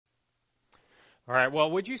All right, well,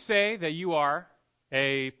 would you say that you are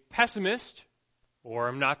a pessimist or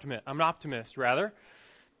an optimist, rather?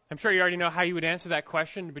 I'm sure you already know how you would answer that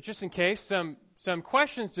question, but just in case, some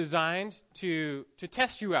questions designed to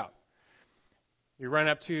test you out. You run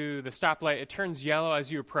up to the stoplight, it turns yellow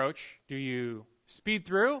as you approach. Do you speed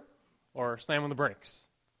through or slam on the brakes?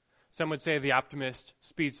 Some would say the optimist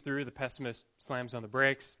speeds through, the pessimist slams on the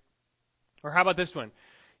brakes. Or how about this one?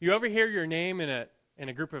 You overhear your name in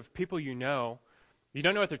a group of people you know. You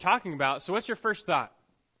don't know what they're talking about, so what's your first thought?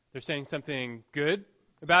 They're saying something good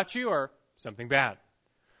about you or something bad.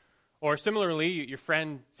 Or similarly, your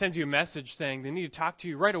friend sends you a message saying they need to talk to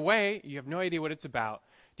you right away. You have no idea what it's about.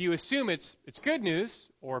 Do you assume it's good news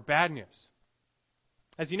or bad news?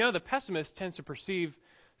 As you know, the pessimist tends to perceive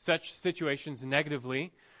such situations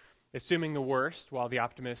negatively, assuming the worst, while the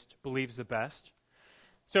optimist believes the best.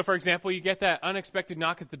 So, for example, you get that unexpected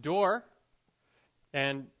knock at the door,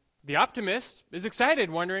 and the optimist is excited,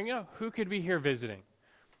 wondering, who could be here visiting?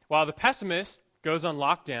 While the pessimist goes on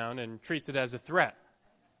lockdown and treats it as a threat.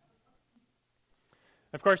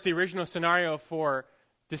 Of course, the original scenario for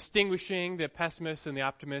distinguishing the pessimist and the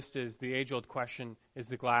optimist is the age-old question, is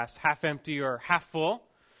the glass half empty or half full?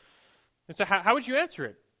 And so how would you answer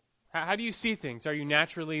it? How do you see things? Are you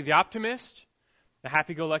naturally the optimist, the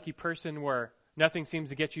happy-go-lucky person where nothing seems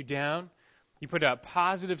to get you down? You put a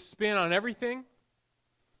positive spin on everything?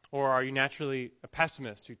 Or are you naturally a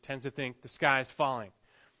pessimist who tends to think the sky is falling?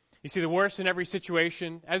 You see the worst in every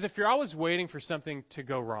situation, as if you're always waiting for something to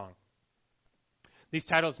go wrong. These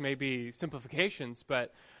titles may be simplifications,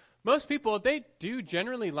 but most people, they do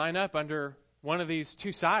generally line up under one of these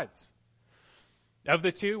two sides. Of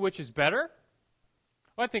the two, which is better?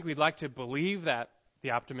 Well, I think we'd like to believe that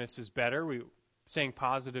the optimist is better. Saying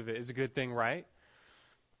positive is a good thing, right?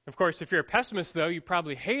 Of course, if you're a pessimist, though, you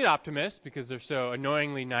probably hate optimists because they're so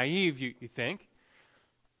annoyingly naive, you think.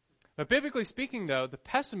 But biblically speaking, though, the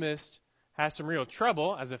pessimist has some real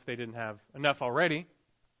trouble, as if they didn't have enough already.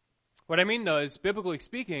 What I mean, though, is biblically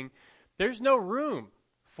speaking, there's no room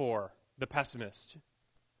for the pessimist.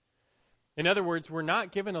 In other words, we're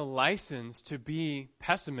not given a license to be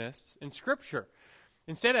pessimists in Scripture.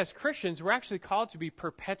 Instead, as Christians, we're actually called to be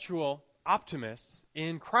perpetual optimists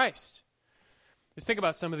in Christ. Just think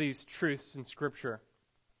about some of these truths in Scripture.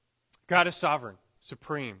 God is sovereign,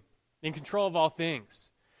 supreme, in control of all things.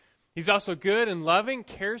 He's also good and loving,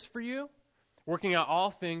 cares for you, working out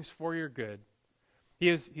all things for your good.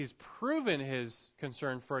 He's proven his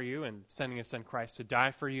concern for you in sending his son Christ to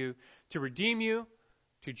die for you, to redeem you,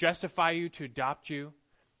 to justify you, to adopt you.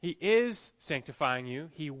 He is sanctifying you.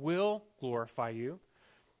 He will glorify you.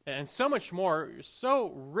 And so much more. You're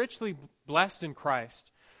so richly blessed in Christ.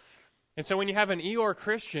 And so when you have an Eeyore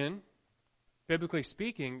Christian, biblically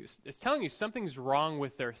speaking, it's telling you something's wrong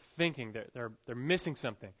with their thinking. They're missing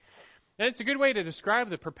something. And it's a good way to describe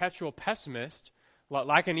the perpetual pessimist,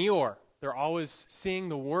 like an Eeyore. They're always seeing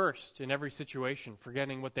the worst in every situation,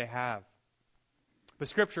 forgetting what they have. But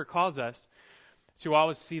Scripture calls us to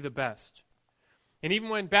always see the best. And even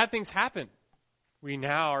when bad things happen, we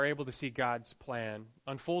now are able to see God's plan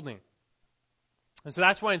unfolding. And so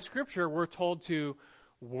that's why in Scripture we're told to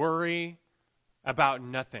worry about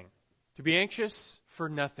nothing, to be anxious for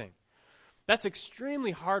nothing. That's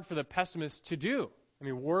extremely hard for the pessimist to do. I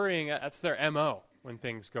mean, worrying, that's their MO when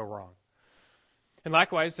things go wrong. And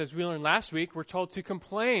likewise, as we learned last week, we're told to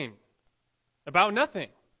complain about nothing.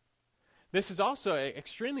 This is also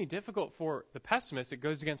extremely difficult for the pessimist. It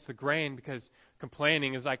goes against the grain because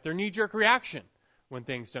complaining is like their knee-jerk reaction when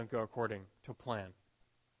things don't go according to plan.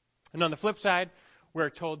 And on the flip side,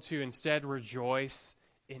 we're told to instead rejoice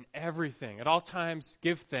in everything. At all times,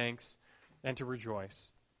 give thanks and to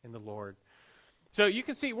rejoice in the Lord. So you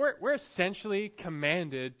can see we're essentially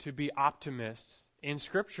commanded to be optimists in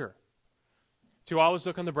Scripture. To always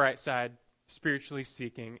look on the bright side, spiritually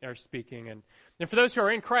speaking. And for those who are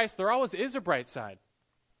in Christ, there always is a bright side.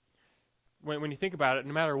 When you think about it,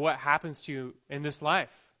 no matter what happens to you in this life,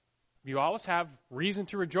 you always have reason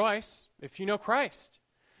to rejoice if you know Christ.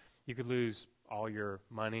 You could lose all your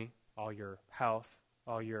money, all your health,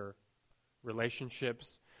 all your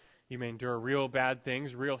relationships. You may endure real bad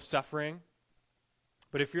things, real suffering.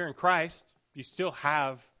 But if you're in Christ, you still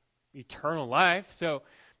have eternal life. So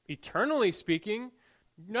eternally speaking,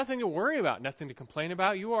 nothing to worry about, nothing to complain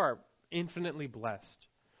about. You are infinitely blessed.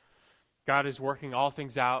 God is working all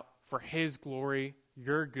things out for His glory,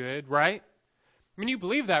 your good, right? I mean, you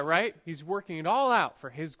believe that, right? He's working it all out for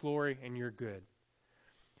His glory and your good.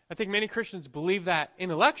 I think many Christians believe that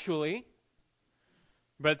intellectually,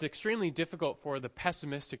 but it's extremely difficult for the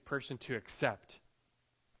pessimistic person to accept.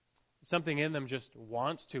 Something in them just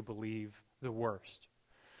wants to believe the worst.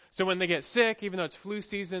 So when they get sick, even though it's flu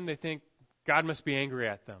season, they think God must be angry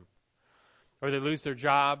at them. Or they lose their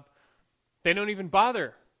job. They don't even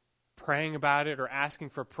bother praying about it or asking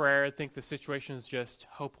for prayer. They think the situation is just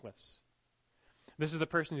hopeless. This is the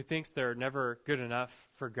person who thinks they're never good enough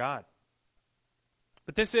for God.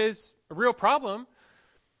 But this is a real problem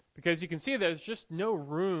because you can see there's just no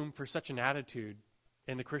room for such an attitude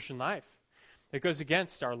in the Christian life. It goes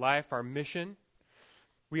against our life, our mission.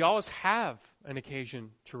 We always have an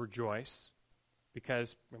occasion to rejoice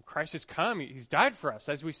because when Christ has come, He's died for us.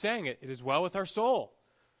 As we sang, it is well with our soul.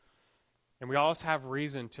 And we always have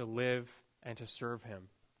reason to live and to serve Him.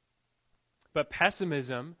 But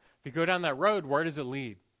pessimism, if you go down that road, where does it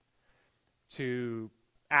lead? To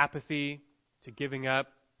apathy, to giving up,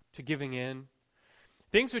 to giving in.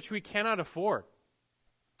 Things which we cannot afford.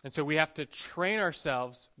 And so we have to train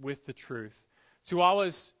ourselves with the truth to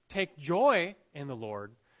always take joy in the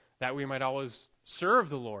Lord, that we might always serve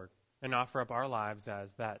the Lord and offer up our lives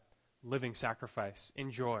as that living sacrifice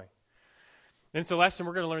in joy. And it's a lesson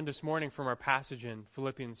we're going to learn this morning from our passage in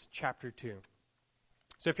Philippians chapter 2.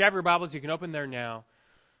 So if you have your Bibles, you can open there now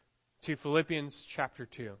to Philippians chapter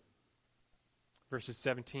 2, verses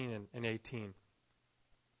 17 and 18.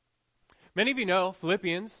 Many of you know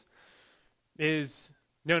Philippians is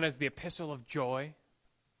known as the Epistle of Joy.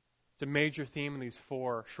 It's a major theme in these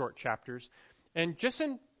 4 short chapters. And just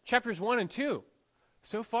in chapters 1 and 2,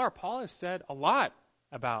 so far, Paul has said a lot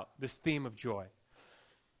about this theme of joy.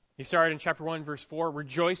 He started in chapter 1, verse 4,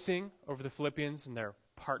 rejoicing over the Philippians and their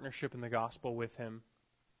partnership in the gospel with him.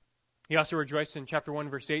 He also rejoiced in chapter 1,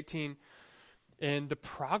 verse 18, in the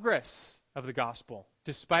progress of the gospel,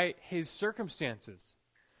 despite his circumstances.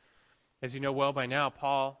 As you know well by now,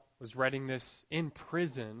 Paul was writing this in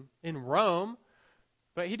prison in Rome,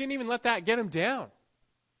 but he didn't even let that get him down.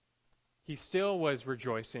 He still was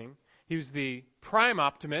rejoicing. He was the prime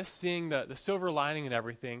optimist, seeing the silver lining in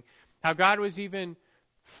everything, how God was even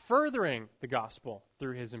furthering the gospel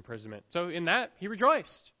through his imprisonment. So in that, he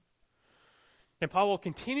rejoiced. And Paul will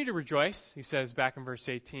continue to rejoice, he says back in verse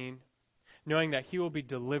 18, knowing that he will be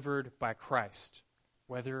delivered by Christ,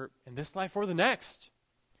 whether in this life or the next.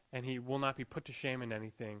 And he will not be put to shame in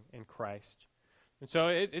anything in Christ. And so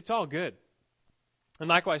it's all good. And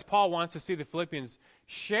likewise, Paul wants to see the Philippians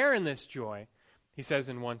share in this joy, he says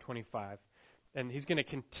in 1:25. And he's going to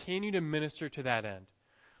continue to minister to that end.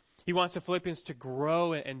 He wants the Philippians to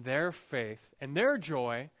grow in their faith and their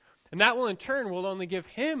joy, and that will in turn will only give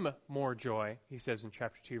him more joy, he says in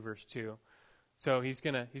chapter 2, verse 2. So he's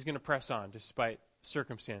going to press on despite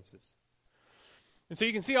circumstances. And so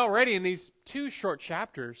you can see already in these 2 short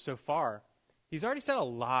chapters so far, he's already said a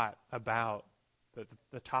lot about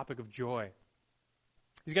the topic of joy.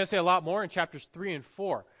 He's going to say a lot more in chapters 3 and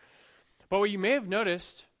 4. But what you may have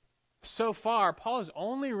noticed so far, Paul has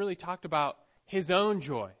only really talked about his own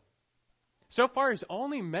joy. So far, he's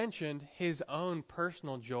only mentioned his own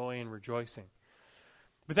personal joy and rejoicing.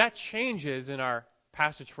 But that changes in our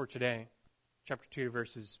passage for today, chapter 2,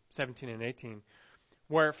 verses 17 and 18,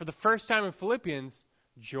 where for the first time in Philippians,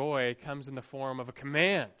 joy comes in the form of a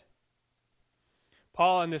command.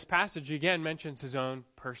 Paul in this passage again mentions his own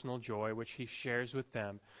personal joy, which he shares with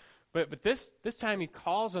them. But this time he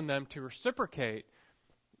calls on them to reciprocate,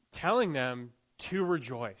 telling them to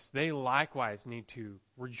rejoice. They likewise need to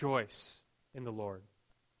rejoice in the Lord.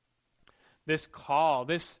 This call,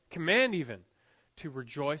 this command even, to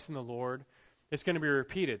rejoice in the Lord, is going to be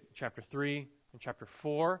repeated in chapter 3 and chapter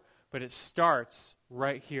 4, but it starts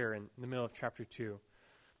right here in the middle of chapter 2.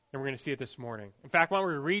 And we're going to see it this morning. In fact, why don't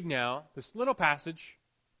we read now this little passage,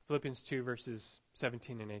 Philippians 2, verses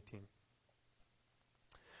 17 and 18.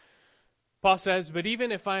 Paul says, "But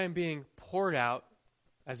even if I am being poured out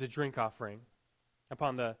as a drink offering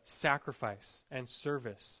upon the sacrifice and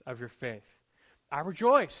service of your faith, I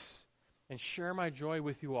rejoice and share my joy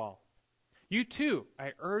with you all. You too,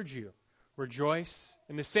 I urge you, rejoice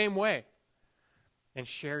in the same way and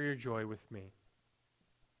share your joy with me."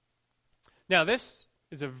 Now, this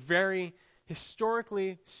is a very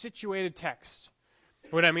historically situated text.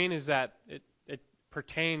 What I mean is that it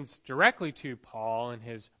pertains directly to Paul and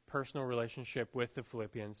his personal relationship with the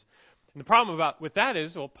Philippians. And the problem with that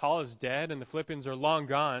is, well, Paul is dead and the Philippians are long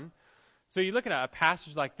gone. So you look at a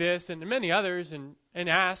passage like this and many others and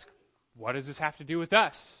ask, what does this have to do with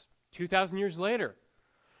us 2,000 years later?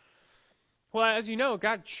 Well, as you know,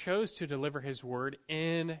 God chose to deliver his word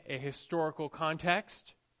in a historical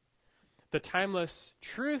context. The timeless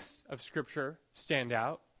truths of Scripture stand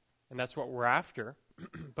out, and that's what we're after.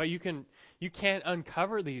 But you can't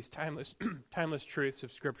uncover these timeless truths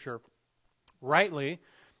of Scripture rightly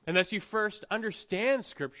unless you first understand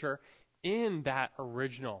Scripture in that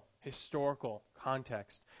original historical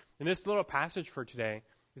context. And this little passage for today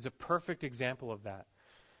is a perfect example of that.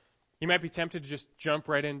 You might be tempted to just jump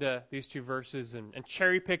right into these two verses and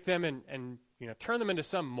cherry pick them and turn them into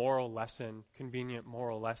some moral lesson, convenient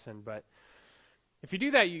moral lesson. But if you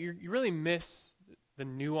do that, you really miss the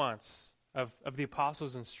nuance of the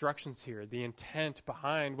apostles' instructions here, the intent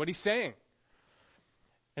behind what he's saying.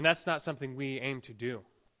 And that's not something we aim to do.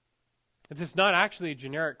 It's not actually a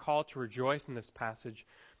generic call to rejoice in this passage.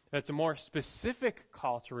 It's a more specific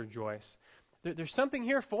call to rejoice. There's something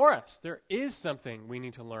here for us. There is something we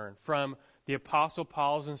need to learn from the Apostle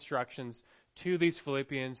Paul's instructions to these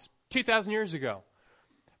Philippians 2,000 years ago.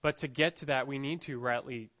 But to get to that, we need to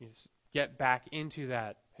rightly get back into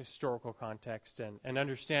that historical context and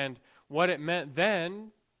understand what it meant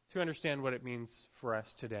then to understand what it means for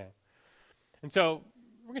us today. And so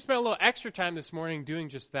we're going to spend a little extra time this morning doing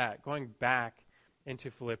just that, going back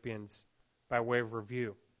into Philippians by way of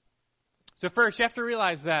review. So first, you have to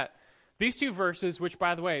realize that these two verses, which,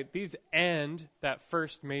 by the way, these end that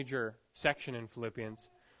first major section in Philippians,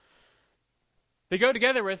 they go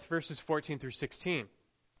together with verses 14 through 16.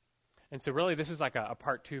 And so really, this is like a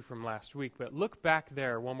part 2 from last week. But look back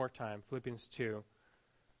there one more time, Philippians 2.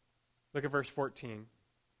 Look at verse 14.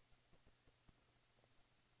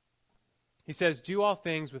 He says, "Do all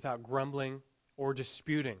things without grumbling or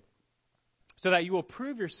disputing, so that you will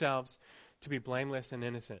prove yourselves to be blameless and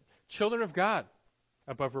innocent, children of God,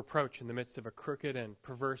 above reproach in the midst of a crooked and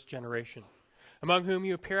perverse generation, among whom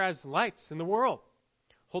you appear as lights in the world,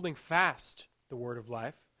 holding fast the word of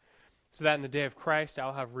life, so that in the day of Christ I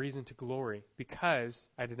will have reason to glory, because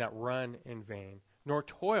I did not run in vain, nor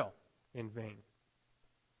toil in vain."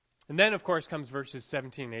 And then, of course, comes verses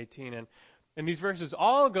 17 and 18, and these verses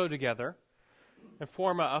all go together and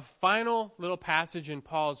form a final little passage in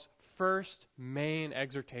Paul's first main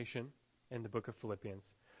exhortation in the book of Philippians.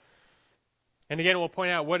 And again, we'll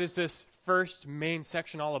point out, what is this first main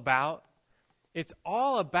section all about? It's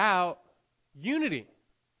all about unity.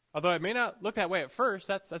 Although it may not look that way at first,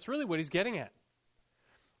 that's really what he's getting at.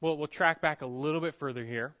 We'll track back a little bit further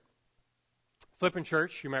here. Philippian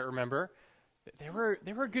church, you might remember, they were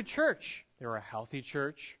a good church. They were a healthy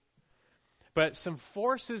church. But some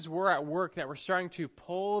forces were at work that were starting to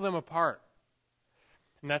pull them apart.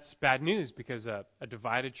 And that's bad news, because a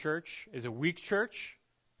divided church is a weak church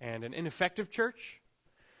and an ineffective church.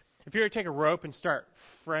 If you were to take a rope and start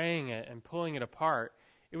fraying it and pulling it apart,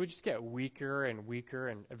 it would just get weaker and weaker,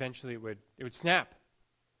 and eventually it would snap.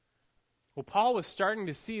 Well, Paul was starting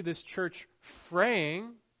to see this church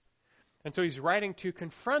fraying, and so he's writing to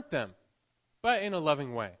confront them, but in a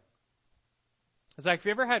loving way. It's like, if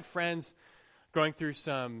you ever had friends going through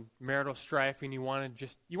some marital strife and you wanted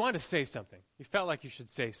to say something. You felt like you should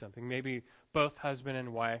say something. Maybe both husband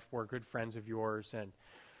and wife were good friends of yours, and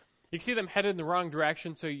you see them headed in the wrong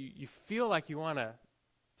direction, so you feel like you want to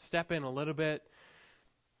step in a little bit,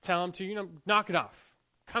 tell them to, knock it off.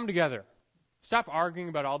 Come together. Stop arguing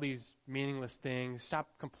about all these meaningless things. Stop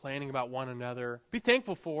complaining about one another. Be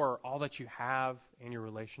thankful for all that you have in your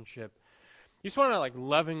relationship. You just want to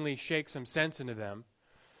lovingly shake some sense into them.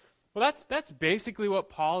 Well, that's basically what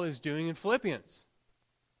Paul is doing in Philippians.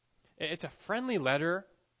 It's a friendly letter.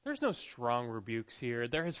 There's no strong rebukes here.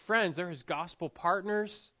 They're his friends. They're his gospel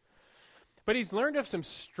partners. But he's learned of some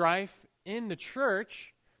strife in the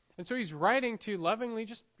church, and so he's writing to lovingly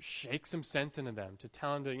just shake some sense into them, to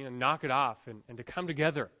tell them to knock it off and to come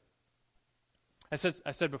together. I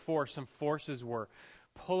said before, some forces were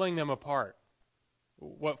pulling them apart.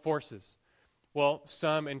 What forces? Well,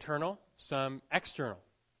 some internal, some external.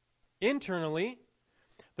 Internally,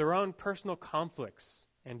 their own personal conflicts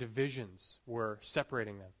and divisions were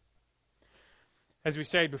separating them. As we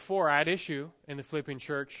said before, at issue in the Philippian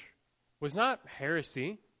church was not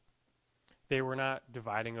heresy. They were not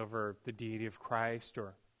dividing over the deity of Christ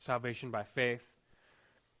or salvation by faith.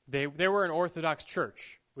 They were an orthodox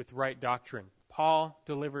church with right doctrine. Paul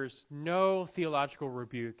delivers no theological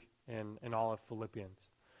rebuke in all of Philippians.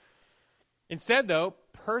 Instead, though,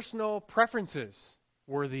 personal preferences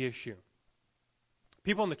were the issue.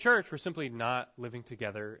 People in the church were simply not living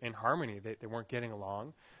together in harmony. They weren't getting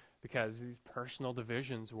along because these personal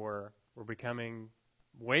divisions were becoming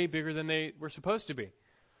way bigger than they were supposed to be.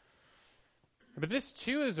 But this,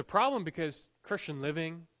 too, is a problem because Christian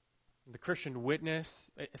living, the Christian witness,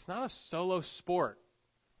 it's not a solo sport.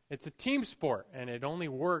 It's a team sport, and it only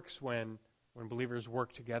works when believers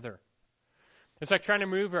work together. It's like trying to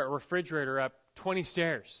move a refrigerator up 20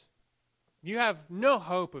 stairs. You have no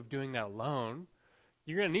hope of doing that alone.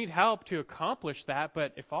 You're going to need help to accomplish that,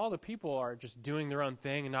 but if all the people are just doing their own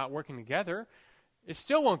thing and not working together, it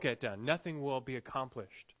still won't get done. Nothing will be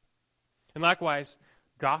accomplished. And likewise,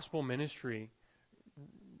 gospel ministry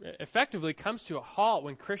effectively comes to a halt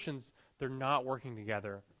when Christians, they're not working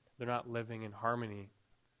together. They're not living in harmony.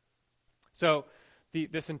 So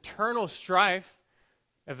this internal strife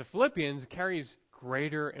of the Philippians carries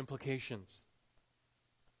greater implications.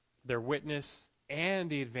 Their witness and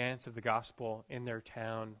the advance of the gospel in their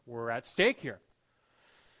town were at stake here.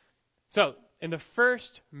 So, in the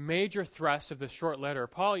first major thrust of this short letter,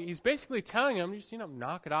 Paul, he's basically telling them, just,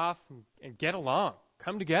 knock it off and get along.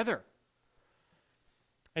 Come together.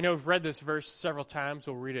 I know we've read this verse several times.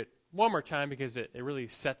 We'll read it one more time because it really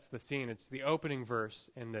sets the scene. It's the opening verse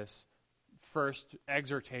in this first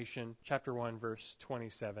exhortation, chapter 1, verse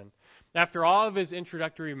 27. After all of his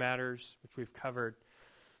introductory matters, which we've covered,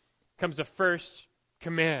 comes the first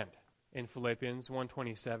command in Philippians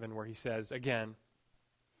 1:27, where he says, again,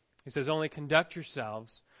 he says, only conduct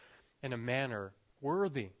yourselves in a manner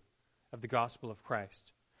worthy of the gospel of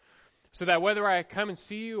Christ, so that whether I come and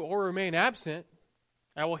see you or remain absent,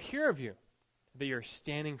 I will hear of you, that you're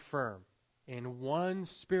standing firm in one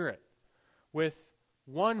spirit, with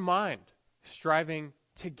one mind, striving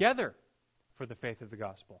together for the faith of the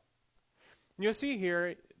gospel. And you'll see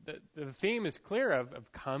here the theme is clear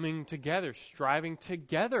of coming together, striving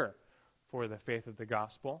together for the faith of the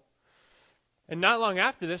gospel. And not long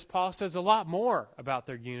after this, Paul says a lot more about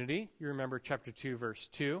their unity. You remember chapter 2, verse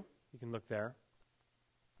 2. You can look there.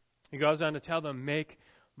 He goes on to tell them, make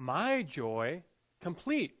my joy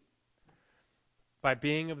complete by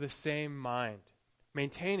being of the same mind,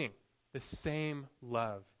 maintaining the same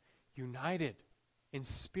love, united in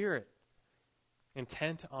spirit,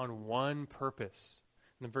 intent on one purpose.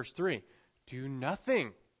 And then verse 3, do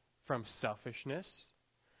nothing from selfishness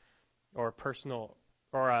or personal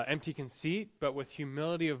or empty conceit, but with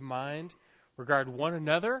humility of mind, regard one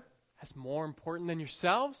another as more important than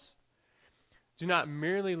yourselves. Do not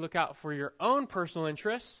merely look out for your own personal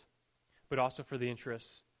interests, but also for the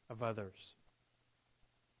interests of others.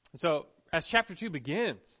 So, as chapter 2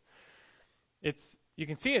 begins, you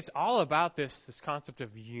can see it's all about this concept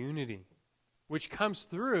of unity, which comes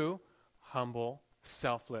through humble,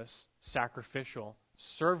 selfless, sacrificial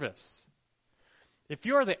service. If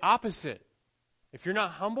you're the opposite, if you're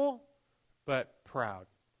not humble, but proud,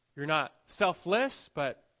 you're not selfless,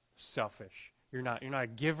 but selfish, you're not a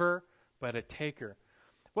giver, but a taker,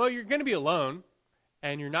 well, you're going to be alone,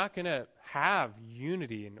 and you're not going to have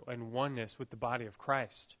unity and oneness with the body of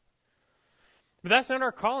Christ. But that's not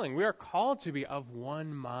our calling. We are called to be of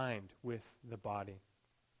one mind with the body.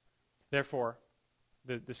 Therefore,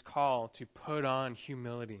 this call to put on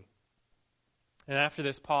humility. And after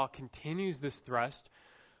this, Paul continues this thrust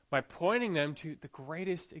by pointing them to the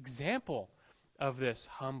greatest example of this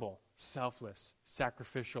humble, selfless,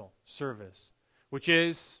 sacrificial service, which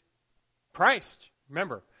is Christ.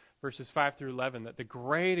 Remember, verses 5 through 11, that the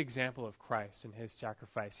great example of Christ and his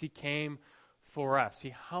sacrifice. He came for us. He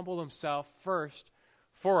humbled himself first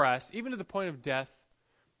for us, even to the point of death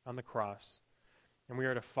on the cross. And we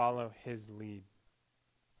are to follow his lead.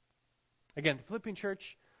 Again, the Philippian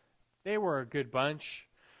church, they were a good bunch.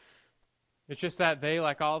 It's just that they,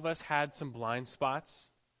 like all of us, had some blind spots.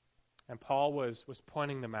 And Paul was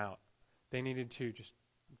pointing them out. They needed to just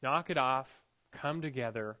knock it off, come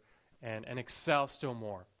together, and excel still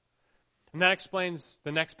more. And that explains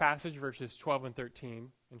the next passage, verses 12 and 13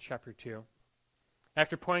 in chapter 2.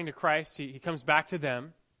 After pointing to Christ, he comes back to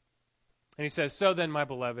them, and he says, so then, my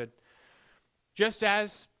beloved, just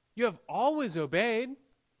as you have always obeyed,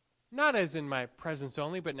 not as in my presence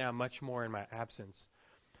only, but now much more in my absence,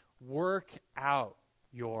 work out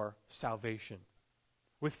your salvation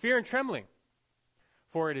with fear and trembling,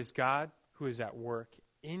 for it is God who is at work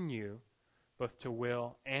in you, both to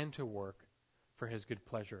will and to work for his good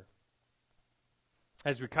pleasure.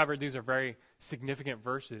 As we covered, these are very significant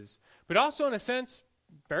verses, but also in a sense,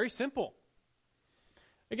 very simple.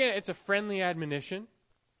 Again, it's a friendly admonition.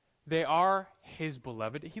 They are his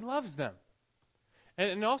beloved. He loves them.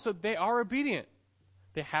 And also, they are obedient.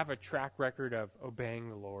 They have a track record of obeying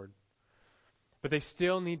the Lord. But they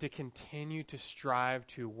still need to continue to strive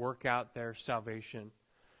to work out their salvation.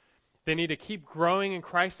 They need to keep growing in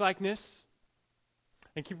Christ-likeness.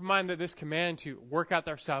 And keep in mind that this command to work out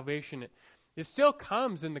their salvation, it still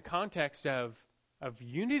comes in the context of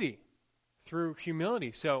unity through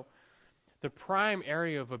humility. So the prime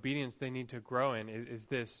area of obedience they need to grow in is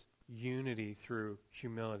this unity through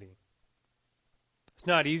humility. It's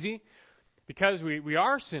not easy because we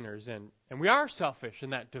are sinners and we are selfish,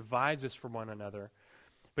 and that divides us from one another.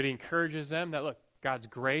 But he encourages them that, look, God's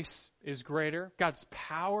grace is greater. God's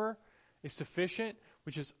power is sufficient,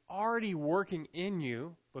 which is already working in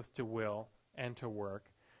you, both to will and to work.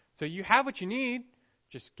 So you have what you need.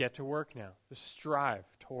 Just get to work now. Just strive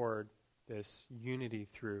toward this unity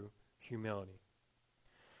through humility.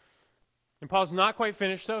 And Paul's not quite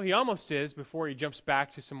finished, though. He almost is before he jumps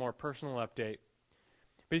back to some more personal update.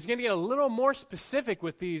 But he's going to get a little more specific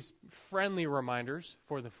with these friendly reminders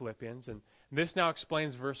for the Philippians. And this now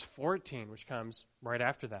explains verse 14, which comes right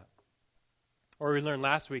after that. Or we learned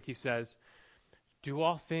last week, he says, do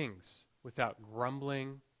all things without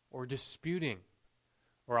grumbling or disputing,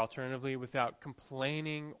 or alternatively, without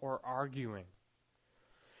complaining or arguing.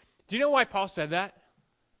 Do you know why Paul said that?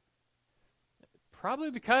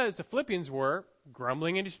 Probably because the Philippians were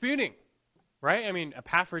grumbling and disputing. Right? I mean,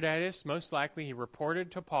 Epaphroditus, most likely, he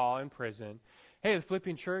reported to Paul in prison, hey, the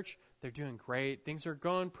Philippian church, they're doing great. Things are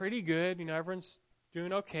going pretty good. You know, everyone's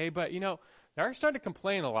doing okay. But, you know, they're starting to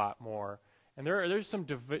complain a lot more. And there's some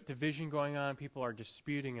division going on. People are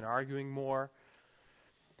disputing and arguing more.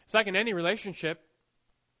 It's like in any relationship,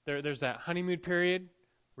 there's that honeymoon period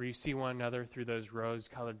where you see one another through those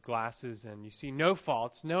rose-colored glasses and you see no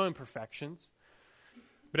faults, no imperfections.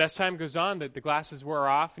 But as time goes on, the glasses wear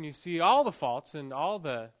off and you see all the faults and all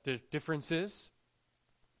the differences.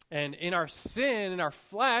 And in our sin, in our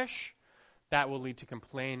flesh, that will lead to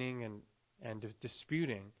complaining and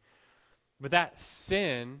disputing. But that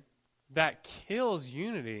sin, that kills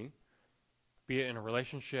unity, be it in a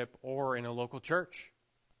relationship or in a local church.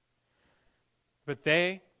 But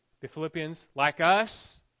the Philippians, like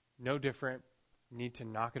us, no different, need to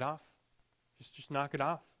knock it off. Just knock it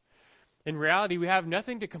off. In reality, we have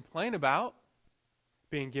nothing to complain about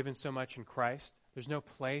being given so much in Christ. There's no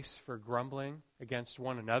place for grumbling against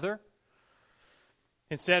one another.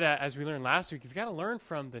 Instead, as we learned last week, you've got to learn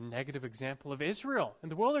from the negative example of Israel in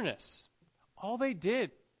the wilderness. All they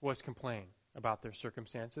did was complain about their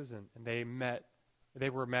circumstances, and they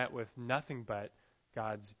were met with nothing but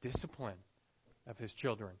God's discipline of his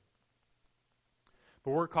children.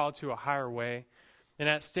 But we're called to a higher way, and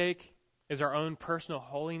at stake is our own personal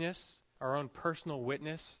holiness, our own personal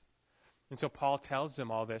witness. And so Paul tells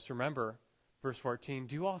them all this. Remember, verse 14,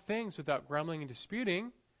 do all things without grumbling and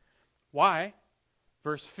disputing. Why?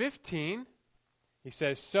 Verse 15, he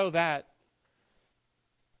says, so that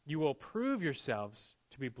you will prove yourselves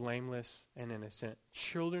to be blameless and innocent,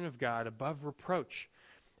 children of God above reproach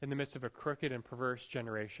in the midst of a crooked and perverse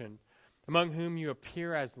generation, among whom you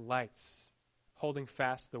appear as lights, holding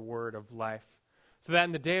fast the word of life, so that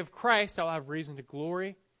in the day of Christ I'll have reason to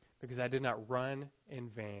glory, because I did not run in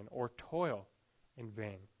vain or toil in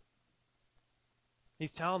vain.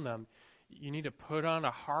 He's telling them, you need to put on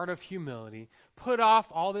a heart of humility, put off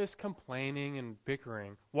all this complaining and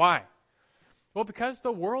bickering. Why? Well, because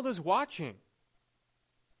the world is watching.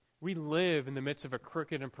 We live in the midst of a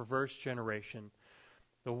crooked and perverse generation.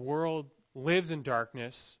 The world lives in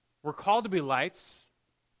darkness. We're called to be lights.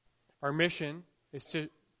 Our mission is to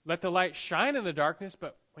let the light shine in the darkness,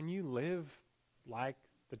 but when you live like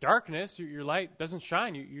the darkness, your light doesn't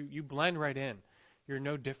shine. You blend right in. You're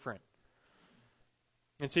no different.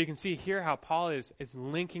 And so you can see here how Paul is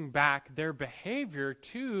linking back their behavior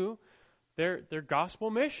to their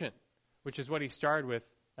gospel mission, which is what he started with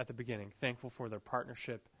at the beginning, thankful for their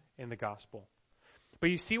partnership in the gospel.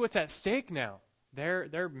 But you see what's at stake now.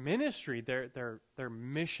 Their ministry, their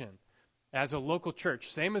mission as a local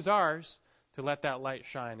church, same as ours, to let that light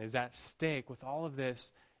shine, is at stake with all of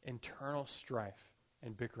this internal strife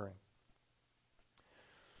and bickering.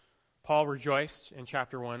 Paul rejoiced in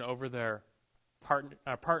chapter 1 over their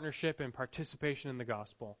partnership and participation in the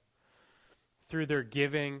gospel. Through their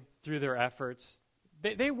giving, through their efforts,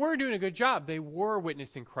 they were doing a good job. They were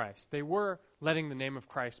witnessing Christ. They were letting the name of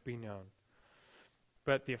Christ be known.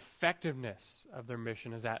 But the effectiveness of their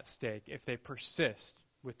mission is at stake if they persist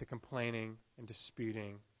with the complaining and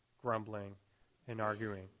disputing, grumbling, and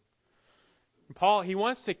arguing. And Paul, he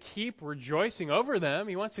wants to keep rejoicing over them.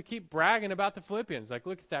 He wants to keep bragging about the Philippians. Like,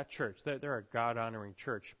 look at that church. They're a God-honoring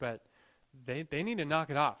church. But they need to knock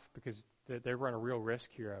it off because they run a real risk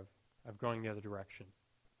here of going the other direction.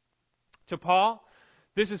 To Paul,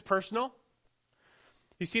 this is personal.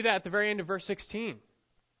 You see that at the very end of verse 16,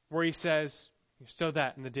 where he says, so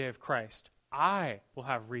that in the day of Christ, I will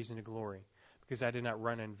have reason to glory, because I did not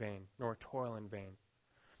run in vain, nor toil in vain.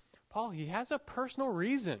 Paul, he has a personal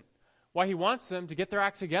reason why he wants them to get their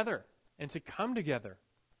act together and to come together.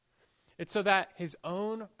 It's so that his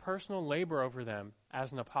own personal labor over them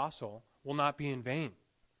as an apostle will not be in vain.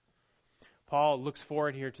 Paul looks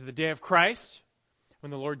forward here to the day of Christ, when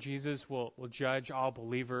the Lord Jesus will judge all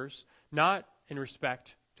believers, not in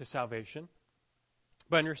respect to salvation,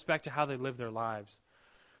 but in respect to how they live their lives.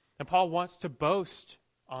 And Paul wants to boast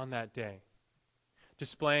on that day,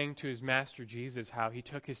 displaying to his master Jesus how he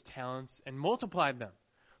took his talents and multiplied them,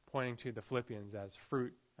 pointing to the Philippians as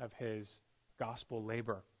fruit of his gospel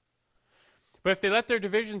labor. But if they let their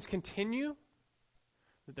divisions continue,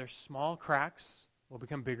 that their small cracks will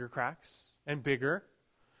become bigger cracks and bigger.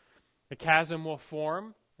 A chasm will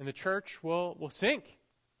form, and the church will sink.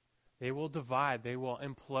 They will divide. They will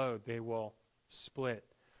implode. They will split.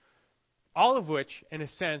 All of which, in a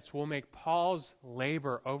sense, will make Paul's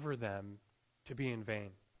labor over them to be in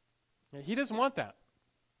vain. He doesn't want that.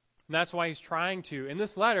 And that's why he's trying to, in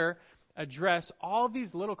this letter, address all of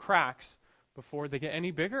these little cracks before they get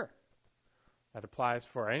any bigger. That applies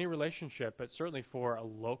for any relationship, but certainly for a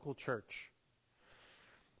local church.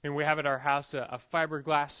 And we have at our house a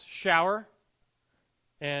fiberglass shower,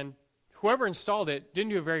 and whoever installed it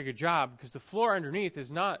didn't do a very good job because the floor underneath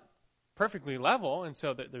is not perfectly level, and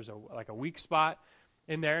so there's a weak spot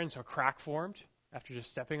in there, and so a crack formed after just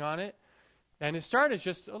stepping on it. And it started as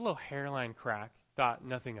just a little hairline crack, thought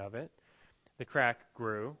nothing of it. The crack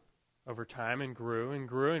grew over time and grew,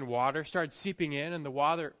 and water started seeping in, and the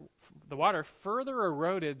water further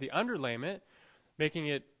eroded the underlayment, making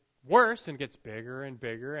it worse and gets bigger and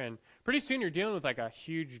bigger, and pretty soon you're dealing with like a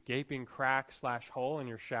huge gaping crack / hole in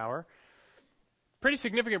your shower. Pretty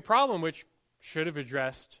significant problem, which should have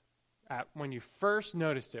addressed when you first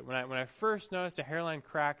noticed it. When I first noticed a hairline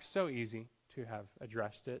crack, so easy to have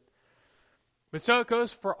addressed it. But so it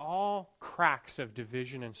goes for all cracks of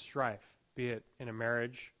division and strife, be it in a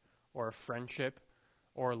marriage or a friendship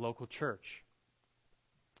or a local church.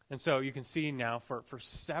 And so you can see now for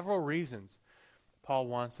several reasons, Paul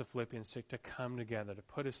wants the Philippians to come together, to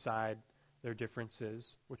put aside their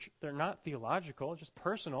differences, which they're not theological, just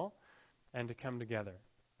personal, and to come together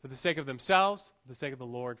for the sake of themselves, for the sake of the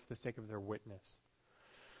Lord, for the sake of their witness.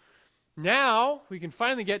 Now we can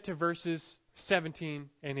finally get to verses 17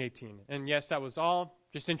 and 18. And yes, that was all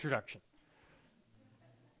just introduction.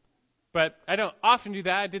 But I don't often do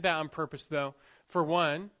that. I did that on purpose, though. For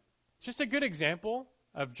one, it's just a good example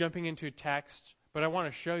of jumping into a text, but I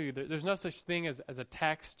want to show you that there's no such thing as a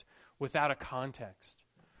text without a context.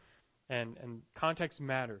 And context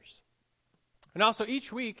matters. And also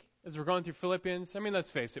each week, as we're going through Philippians, I mean, let's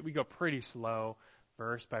face it, we go pretty slow,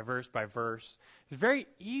 verse by verse by verse. It's very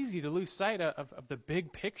easy to lose sight of the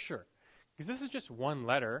big picture, because this is just one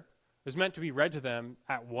letter. It was meant to be read to them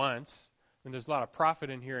at once, and there's a lot of profit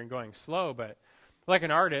in here in going slow, but like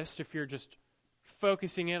an artist, if you're just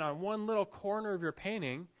focusing in on one little corner of your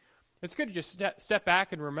painting, it's good to just step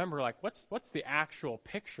back and remember, like, what's the actual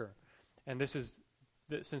picture? And since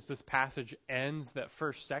this passage ends that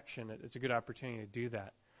first section, it's a good opportunity to do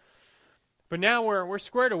that. But now we're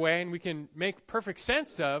squared away, and we can make perfect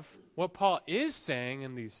sense of what Paul is saying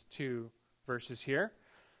in these two verses here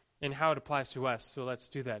and how it applies to us. So let's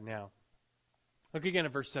do that now. Look again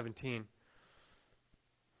at verse 17.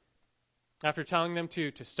 After telling them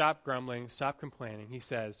to stop grumbling, stop complaining, he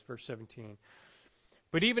says, verse 17,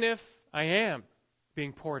 "But even if I am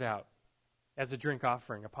being poured out as a drink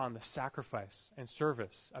offering upon the sacrifice and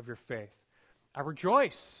service of your faith, I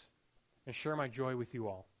rejoice and share my joy with you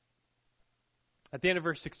all." At the end of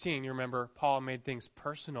verse 16, you remember Paul made things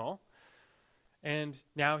personal, and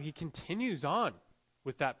now he continues on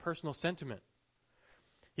with that personal sentiment.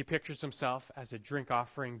 He pictures himself as a drink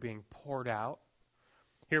offering being poured out.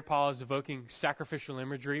 Here Paul is evoking sacrificial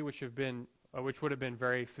imagery, which would have been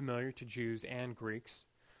very familiar to Jews and Greeks.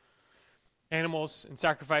 Animals and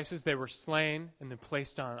sacrifices, they were slain and then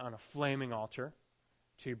placed on a flaming altar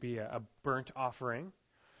to be a burnt offering.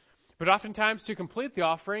 But oftentimes, to complete the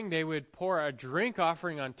offering, they would pour a drink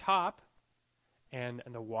offering on top, and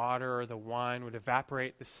the water or the wine would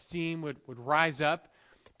evaporate. The steam would rise up.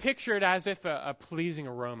 Picture it as if a pleasing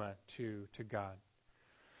aroma to God.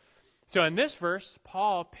 So in this verse,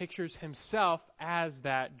 Paul pictures himself as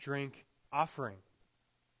that drink offering.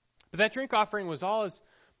 But that drink offering was all as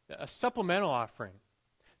a supplemental offering.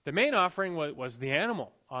 The main offering was the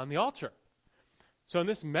animal on the altar. So in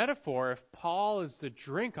this metaphor, if Paul is the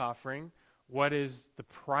drink offering, what is the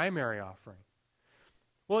primary offering?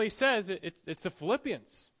 Well, he says it's the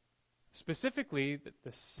Philippians, specifically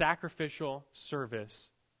the sacrificial service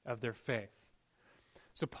of their faith.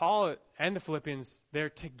 So Paul and the Philippians, they're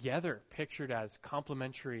together pictured as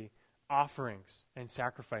complementary offerings and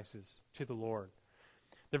sacrifices to the Lord.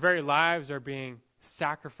 Their very lives are being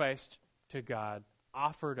sacrificed to God,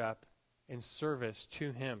 offered up in service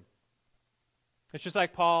to Him. It's just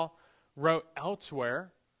like Paul wrote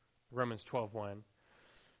elsewhere, Romans 12:1,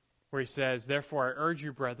 where he says, "Therefore I urge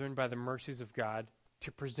you, brethren, by the mercies of God,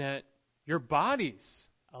 to present your bodies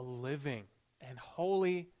a living and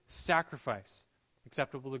holy sacrifice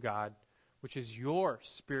acceptable to God, which is your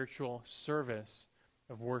spiritual service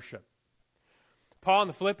of worship. Paul and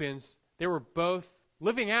the Philippians, they were both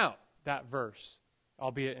living out that verse,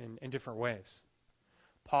 albeit in different ways.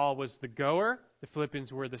 Paul was the goer, the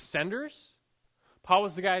Philippians were the senders. Paul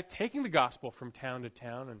was the guy taking the gospel from town to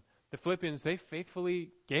town, and the Philippians, they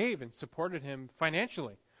faithfully gave and supported him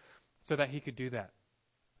financially so that he could do that.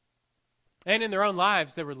 And in their own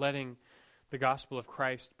lives, they were letting the gospel of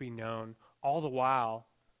Christ be known, all the while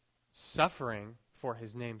suffering for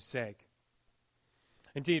his name's sake.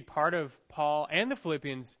 Indeed, part of Paul and the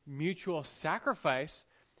Philippians' mutual sacrifice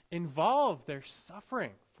involved their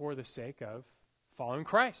suffering for the sake of following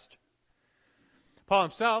Christ. Paul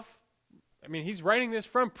himself, he's writing this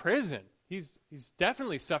from prison. He's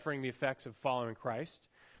definitely suffering the effects of following Christ.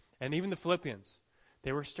 And even the Philippians,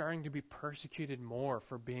 they were starting to be persecuted more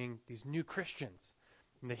for being these new Christians.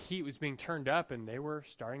 And the heat was being turned up, and they were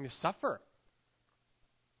starting to suffer.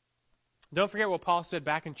 Don't forget what Paul said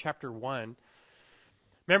back in chapter 1.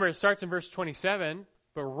 Remember, it starts in verse 27,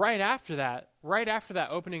 but right after that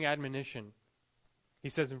opening admonition, he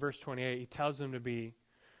says in verse 28, he tells them to be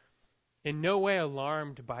in no way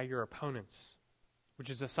alarmed by your opponents, which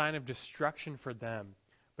is a sign of destruction for them,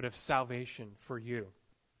 but of salvation for you.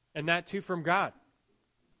 And that too from God.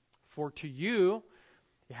 For to you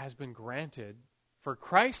it has been granted, for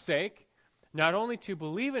Christ's sake, not only to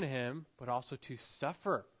believe in him, but also to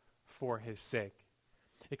suffer for his sake,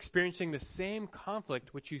 experiencing the same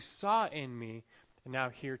conflict which you saw in me and now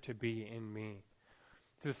here to be in me.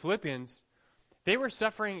 To the Philippians, they were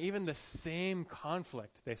suffering even the same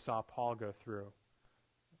conflict they saw Paul go through.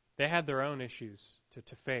 They had their own issues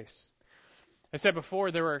to face. I said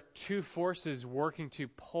before, there were two forces working to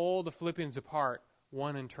pull the Philippians apart,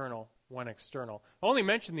 one internal, one external. I only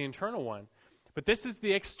mentioned the internal one, but this is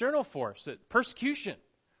the external force, persecution.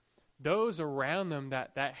 Those around them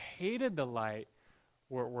that hated the light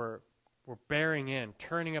were bearing in,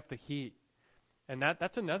 turning up the heat. And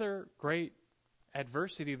that's another great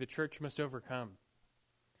adversity the church must overcome.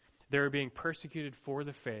 They were being persecuted for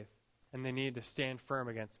the faith, and they needed to stand firm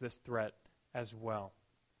against this threat as well.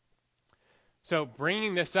 So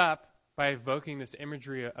bringing this up by evoking this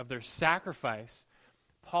imagery of their sacrifice,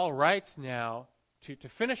 Paul writes now to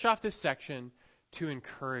finish off this section to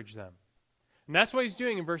encourage them. And that's what he's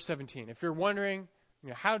doing in verse 17. If you're wondering,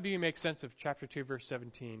 how do you make sense of chapter 2, verse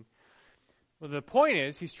 17? Well, the point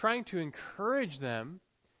is, he's trying to encourage them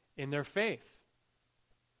in their faith.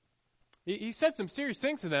 He said some serious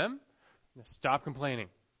things to them. Stop complaining.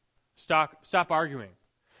 Stop arguing.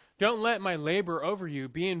 Don't let my labor over you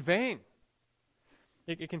be in vain.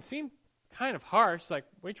 It can seem kind of harsh, like,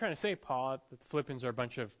 what are you trying to say, Paul? That the Philippians are a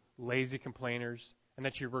bunch of lazy complainers and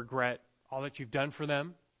that you regret all that you've done for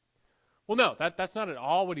them? Well, no, that's not at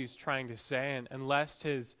all what he's trying to say, and lest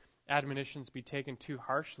his admonitions be taken too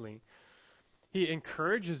harshly, he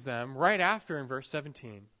encourages them right after in verse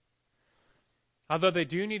 17. Although they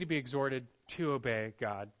do need to be exhorted to obey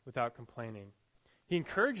God without complaining, he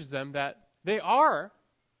encourages them that they are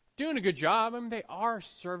doing a good job. They are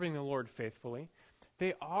serving the Lord faithfully.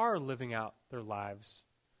 They are living out their lives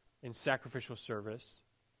in sacrificial service.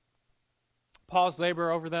 Paul's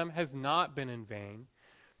labor over them has not been in vain.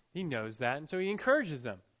 He knows that, and so he encourages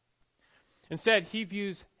them. Instead, he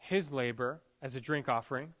views his labor as a drink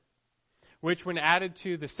offering, which, when added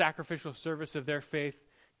to the sacrificial service of their faith,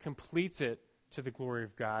 completes it to the glory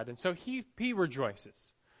of God. And so he rejoices.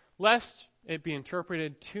 Lest it be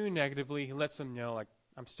interpreted too negatively, he lets them know,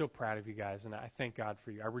 I'm still proud of you guys, and I thank God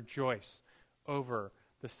for you. I rejoice over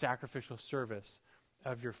the sacrificial service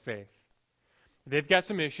of your faith. They've got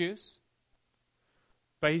some issues,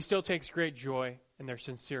 but he still takes great joy in their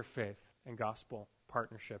sincere faith and gospel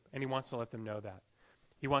partnership, and he wants to let them know that.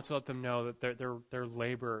 He wants to let them know that their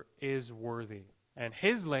labor is worthy, and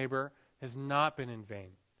his labor has not been in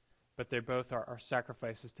vain, but they both are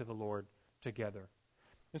sacrifices to the Lord together.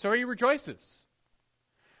 And so he rejoices.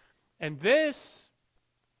 And this,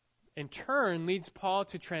 in turn, leads Paul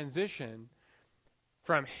to transition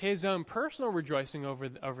from his own personal rejoicing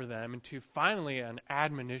over them into finally an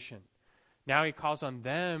admonition. Now he calls on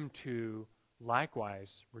them to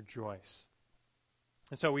likewise rejoice.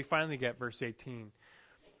 And so we finally get verse 18,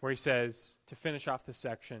 where he says, to finish off this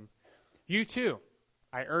section, you too,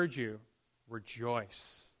 I urge you,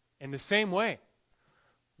 rejoice in the same way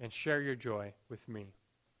and share your joy with me.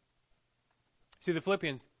 See, the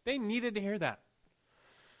Philippians, they needed to hear that.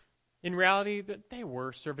 In reality, they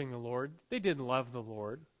were serving the Lord. They did love the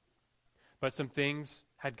Lord. But some things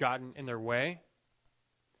had gotten in their way.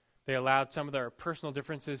 They allowed some of their personal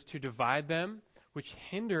differences to divide them, which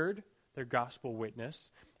hindered their gospel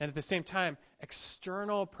witness. And at the same time,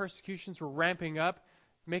 external persecutions were ramping up,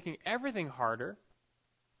 making everything harder.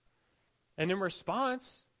 And in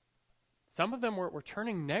response, some of them were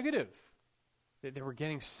turning negative. They were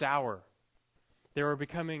getting sour. They were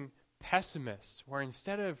becoming pessimists, where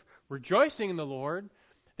instead of rejoicing in the Lord,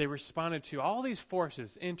 they responded to all these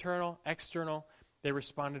forces, internal, external. They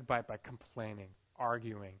responded by complaining,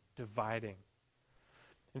 arguing, dividing.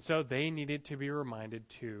 And so they needed to be reminded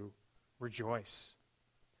to rejoice.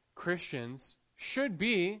 Christians should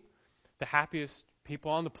be the happiest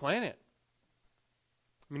people on the planet.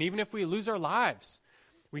 I mean, even if we lose our lives,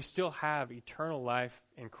 we still have eternal life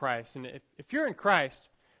in Christ. And if you're in Christ,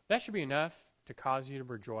 that should be enough to cause you to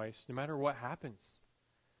rejoice no matter what happens.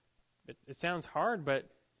 It sounds hard, but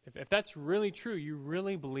if that's really true, you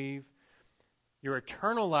really believe your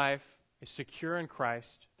eternal life is secure in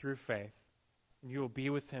Christ through faith, and you will be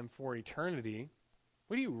with Him for eternity,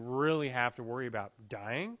 what do you really have to worry about?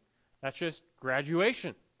 Dying? That's just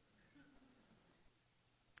graduation.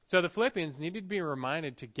 So the Philippians needed to be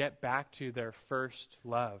reminded to get back to their first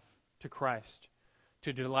love, to Christ,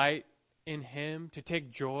 to delight in Him, to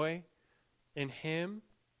take joy in Him.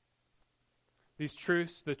 These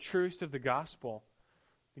truths, the truths of the gospel,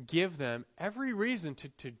 give them every reason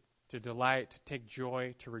to delight, to take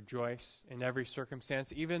joy, to rejoice in every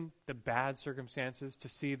circumstance, even the bad circumstances, to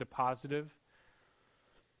see the positive.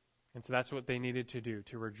 And so that's what they needed to do,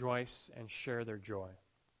 to rejoice and share their joy.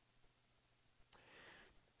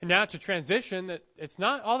 And now to transition, that it's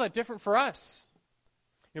not all that different for us.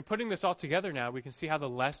 Putting this all together now, we can see how the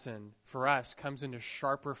lesson for us comes into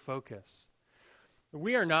sharper focus.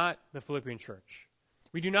 We are not the Philippian church.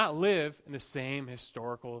 We do not live in the same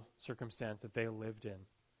historical circumstance that they lived in.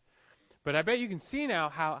 But I bet you can see now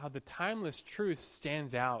how the timeless truth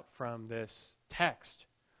stands out from this text.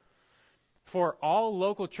 For all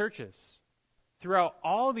local churches, throughout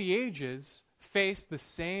all the ages, face the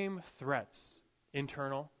same threats,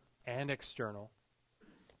 internal and external,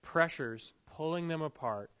 pressures pulling them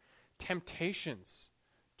apart, temptations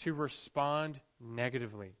to respond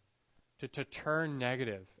negatively, to turn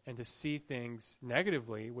negative and to see things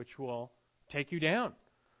negatively, which will take you down.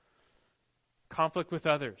 Conflict with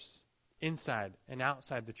others, inside and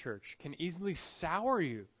outside the church, can easily sour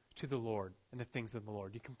you to the Lord and the things of the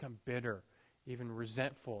Lord. You can become bitter, even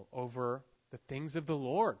resentful over the things of the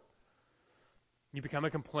Lord. You become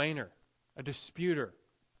a complainer, a disputer,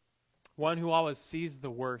 one who always sees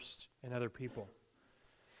the worst in other people.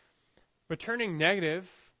 But turning negative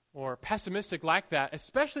or pessimistic like that,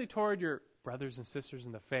 especially toward your brothers and sisters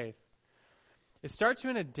in the faith, it starts you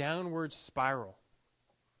in a downward spiral.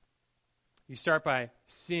 You start by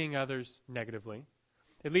seeing others negatively.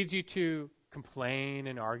 It leads you to complain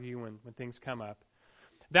and argue when things come up.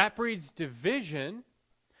 That breeds division.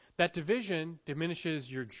 That division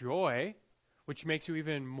diminishes your joy, which makes you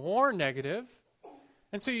even more negative.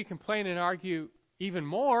 And so you complain and argue even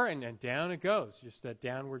more, and down it goes, just that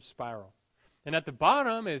downward spiral. And at the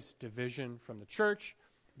bottom is division from the church,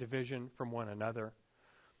 division from one another,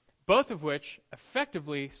 both of which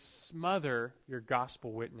effectively smother your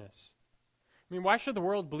gospel witness. I mean, why should the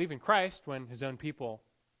world believe in Christ when His own people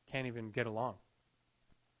can't even get along?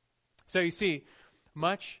 So you see,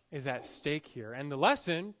 much is at stake here, and the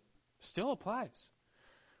lesson still applies.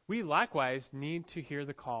 We likewise need to hear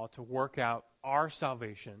the call to work out our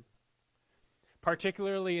salvation,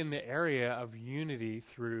 particularly in the area of unity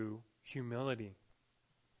through humility.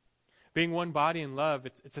 Being one body in love,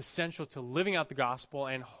 it's essential to living out the gospel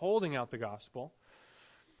and holding out the gospel.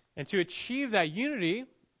 And to achieve that unity,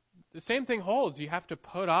 the same thing holds. You have to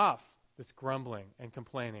put off this grumbling and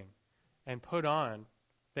complaining and put on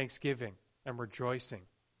thanksgiving and rejoicing.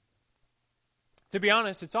 To be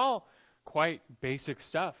honest, it's all quite basic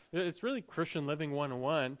stuff. It's really Christian living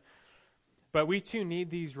 101, but we too need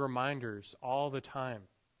these reminders all the time.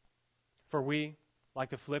 For we, like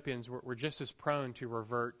the Philippians, we're just as prone to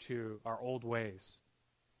revert to our old ways.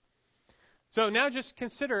 So now just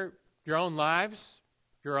consider your own lives,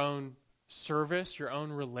 your own service, your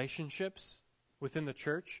own relationships within the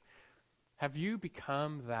church. Have you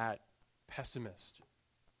become that pessimist?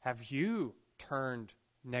 Have you turned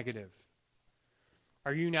negative?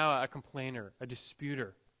 Are you now a complainer, a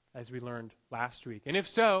disputer, as we learned last week? And if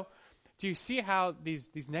so, do you see how these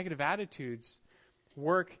negative attitudes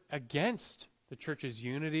work against the church's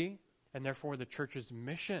unity and therefore the church's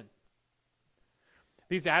mission?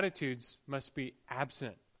 These attitudes must be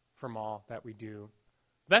absent from all that we do.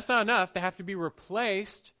 That's not enough. They have to be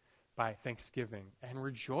replaced by thanksgiving and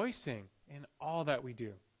rejoicing in all that we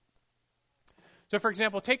do. So, for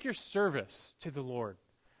example, take your service to the Lord.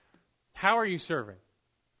 How are you serving?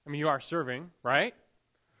 I mean, you are serving, right?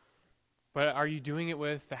 But are you doing it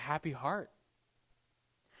with a happy heart?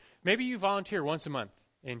 Maybe you volunteer once a month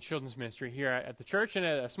in children's ministry here at the church. And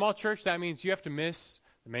at a small church, that means you have to miss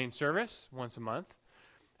the main service once a month.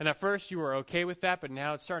 And at first you were okay with that, but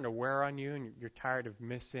now it's starting to wear on you and you're tired of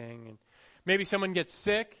missing. And maybe someone gets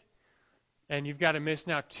sick and you've got to miss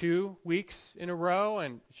now 2 weeks in a row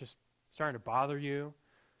and it's just starting to bother you.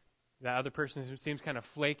 That other person seems kind of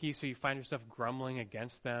flaky, so you find yourself grumbling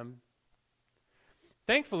against them.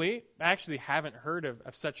 Thankfully, I actually haven't heard of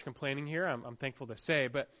such complaining here, I'm thankful to say,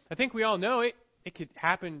 but I think we all know it could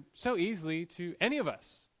happen so easily to any of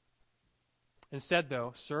us. Instead,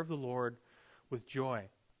 though, serve the Lord with joy.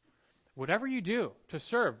 Whatever you do to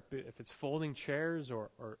serve, if it's folding chairs or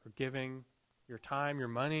giving your time, your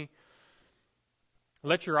money,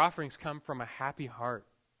 let your offerings come from a happy heart.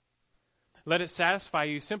 Let it satisfy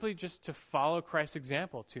you simply just to follow Christ's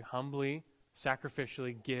example, to humbly,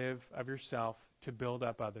 sacrificially give of yourself to build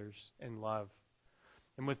up others in love.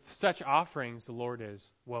 And with such offerings, the Lord is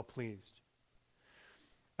well pleased.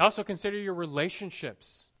 Also consider your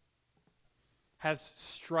relationships. Has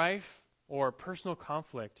strife or personal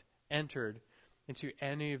conflict entered into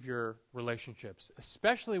any of your relationships,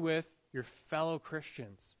 especially with your fellow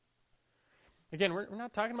Christians? Again, we're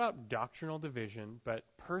not talking about doctrinal division, but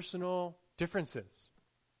personal differences.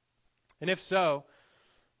 And if so,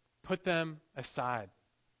 put them aside.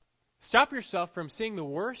 Stop yourself from seeing the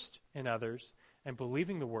worst in others and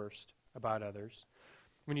believing the worst about others.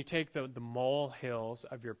 When you take the molehills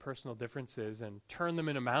of your personal differences and turn them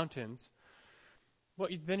into mountains, well,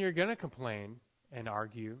 then you're going to complain and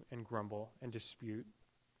argue and grumble and dispute.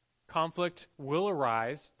 Conflict will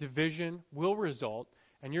arise, division will result,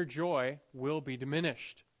 and your joy will be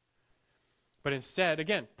diminished. But instead,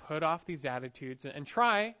 again, put off these attitudes and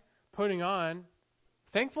try putting on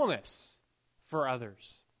thankfulness for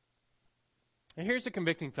others. And here's a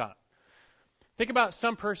convicting thought. Think about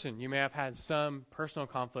some person you may have had some personal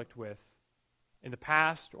conflict with in the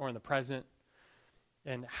past or in the present.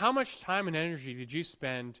 And how much time and energy did you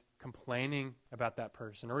spend complaining about that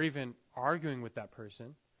person or even arguing with that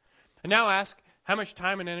person? And now ask, how much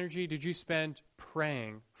time and energy did you spend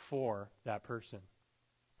praying for that person?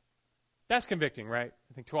 That's convicting, right?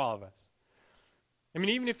 I think to all of us. I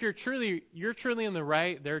mean, even if you're truly in the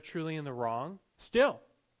right, they're truly in the wrong, still,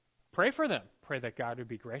 pray for them. Pray that God would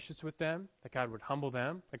be gracious with them, that God would humble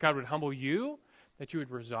them, that God would humble you, that you would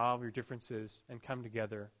resolve your differences and come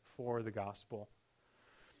together for the gospel.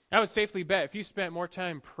 I would safely bet if you spent more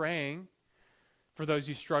time praying for those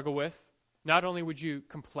you struggle with, not only would you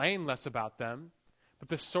complain less about them, but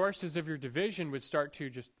the sources of your division would start to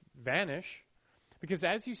just vanish. Because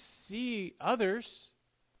as you see others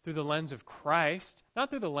through the lens of Christ,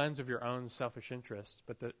 not through the lens of your own selfish interest,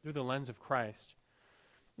 but through the lens of Christ,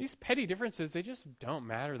 these petty differences, they just don't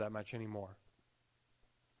matter that much anymore.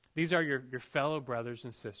 These are your fellow brothers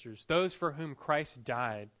and sisters, those for whom Christ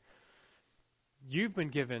died. You've been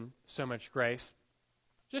given so much grace.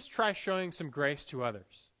 Just try showing some grace to others.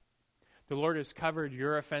 The Lord has covered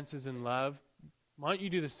your offenses in love. Why don't you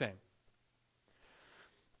do the same?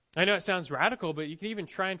 I know it sounds radical, but you can even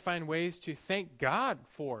try and find ways to thank God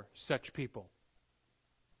for such people.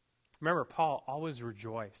 Remember, Paul always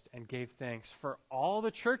rejoiced and gave thanks for all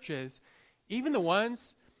the churches, even the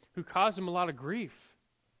ones who caused him a lot of grief.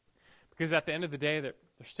 Because at the end of the day, they're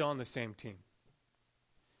still on the same team.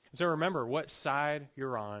 So remember what side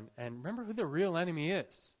you're on, and remember who the real enemy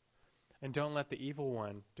is. And don't let the evil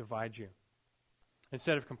one divide you.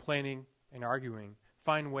 Instead of complaining and arguing,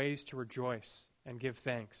 find ways to rejoice and give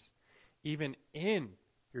thanks, even in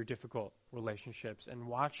your difficult relationships, and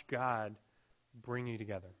watch God bring you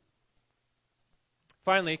together.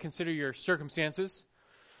 Finally, consider your circumstances.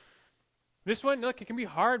 This one, look, it can be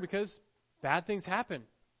hard because bad things happen.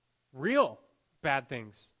 Real bad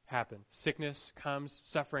things happen. Sickness comes,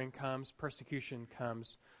 suffering comes, persecution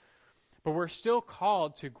comes. But we're still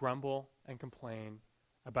called to grumble and complain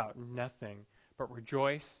about nothing, but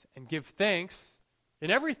rejoice and give thanks in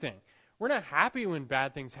everything. We're not happy when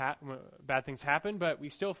bad things happen, but we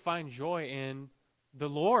still find joy in the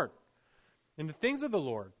Lord, in the things of the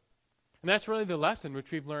Lord. And that's really the lesson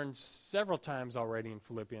which we've learned several times already in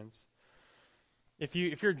Philippians. If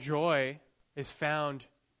your joy is found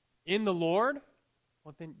in the Lord,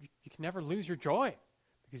 well, then you can never lose your joy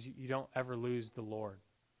because you don't ever lose the Lord.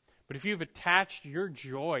 But if you've attached your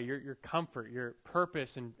joy, your comfort, your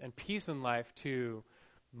purpose and peace in life to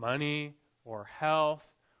money or health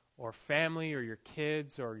or family or your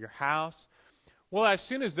kids or your house, well, as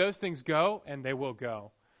soon as those things go, and they will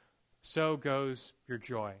go, so goes your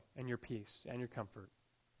joy and your peace and your comfort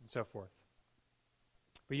and so forth.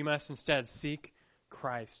 But you must instead seek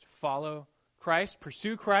Christ, follow Christ,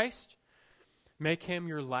 pursue Christ, make him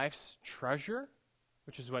your life's treasure,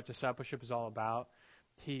 which is what discipleship is all about.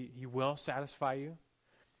 He will satisfy you.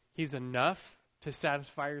 He's enough to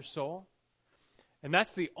satisfy your soul. And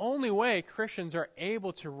that's the only way Christians are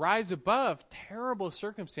able to rise above terrible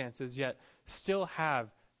circumstances, yet still have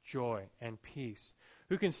joy and peace.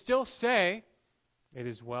 Who can still say, "It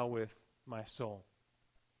is well with my soul."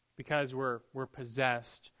 Because we're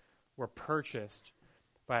possessed, we're purchased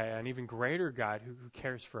by an even greater God who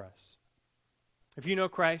cares for us. If you know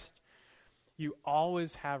Christ, you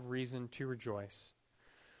always have reason to rejoice.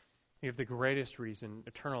 You have the greatest reason,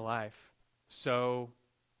 eternal life. So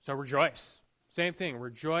rejoice. Same thing,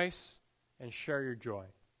 rejoice and share your joy.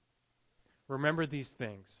 Remember these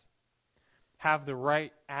things. Have the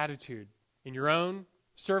right attitude in your own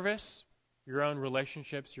service, your own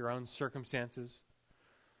relationships, your own circumstances.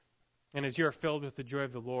 And as you are filled with the joy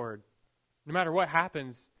of the Lord, no matter what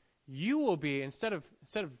happens, you will be, instead of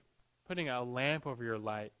putting a lamp over your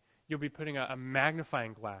light, you'll be putting a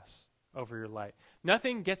magnifying glass over your light.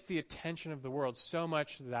 Nothing gets the attention of the world so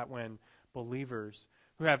much that when believers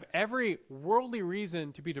who have every worldly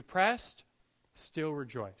reason to be depressed still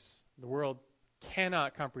rejoice. The world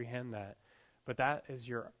cannot comprehend that, but that is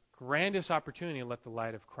your grandest opportunity to let the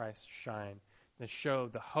light of Christ shine and show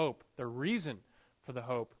the hope, the reason for the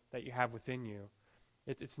hope that you have within you.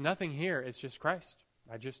 It's nothing here, it's just Christ.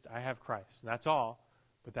 I have Christ. And that's all,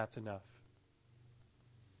 but that's enough.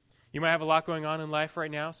 You might have a lot going on in life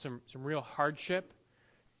right now, some real hardship,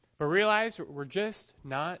 but realize we're just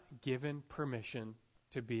not given permission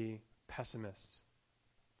to be pessimists.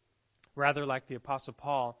 Rather, like the Apostle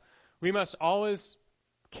Paul, we must always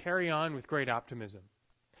carry on with great optimism,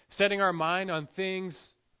 setting our mind on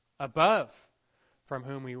things above, from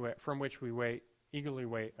which we eagerly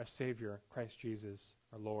wait a Savior, Christ Jesus,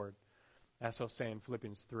 our Lord, as he'll say in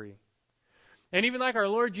Philippians 3. And even like our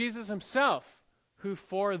Lord Jesus himself, who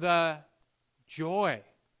for the joy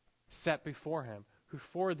set before him,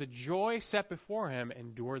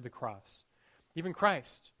 endured the cross. Even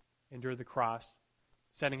Christ endured the cross,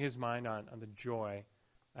 setting his mind on the joy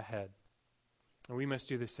ahead. And we must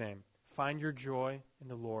do the same. Find your joy in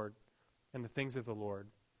the Lord and the things of the Lord.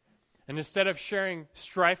 And instead of sharing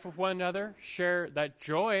strife with one another, share that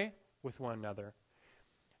joy with one another.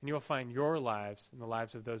 And you will find your lives and the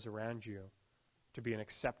lives of those around you to be an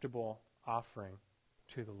acceptable offering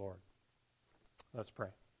to the Lord. Let's pray.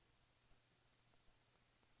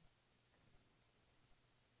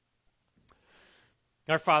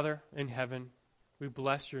 Our Father in heaven, we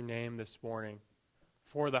bless your name this morning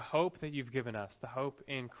for the hope that you've given us, the hope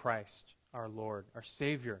in Christ, our Lord, our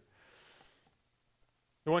Savior,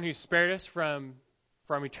 the one who spared us from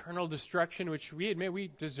eternal destruction, which we admit we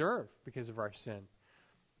deserve because of our sin.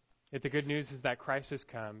 Yet the good news is that Christ has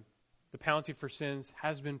come. The penalty for sins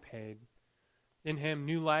has been paid. In him,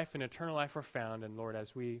 new life and eternal life are found. And Lord,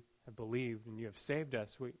 as we have believed and you have saved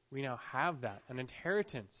us, we now have that, an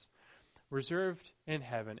inheritance reserved in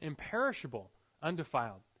heaven, imperishable,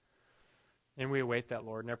 undefiled. And we await that,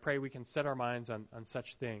 Lord. And I pray we can set our minds on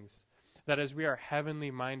such things, that as we are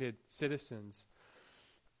heavenly-minded citizens,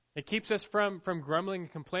 it keeps us from grumbling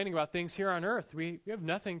and complaining about things here on earth. We have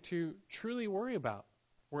nothing to truly worry about.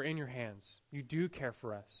 We're in your hands. You do care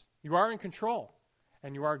for us. You are in control,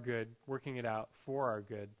 and you are good, working it out for our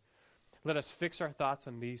good. Let us fix our thoughts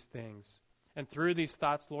on these things. And through these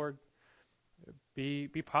thoughts, Lord, be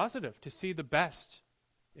positive, to see the best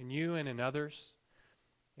in you and in others,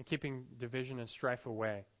 and keeping division and strife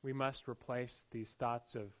away. We must replace these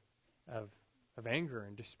thoughts of anger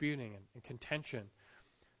and disputing and contention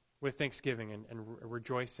with thanksgiving and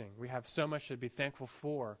rejoicing. We have so much to be thankful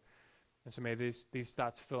for. And so may these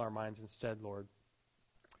thoughts fill our minds instead, Lord.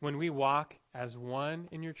 When we walk as one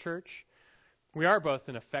in your church, we are both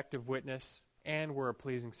an effective witness and we're a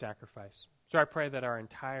pleasing sacrifice. So I pray that our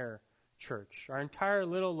entire church, our entire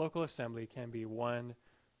little local assembly can be one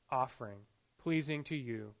offering, pleasing to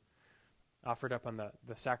you, offered up on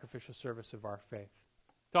the sacrificial service of our faith.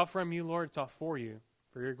 It's all from you, Lord. It's all for you,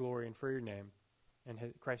 for your glory and for your name. In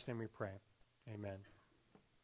Christ's name we pray. Amen.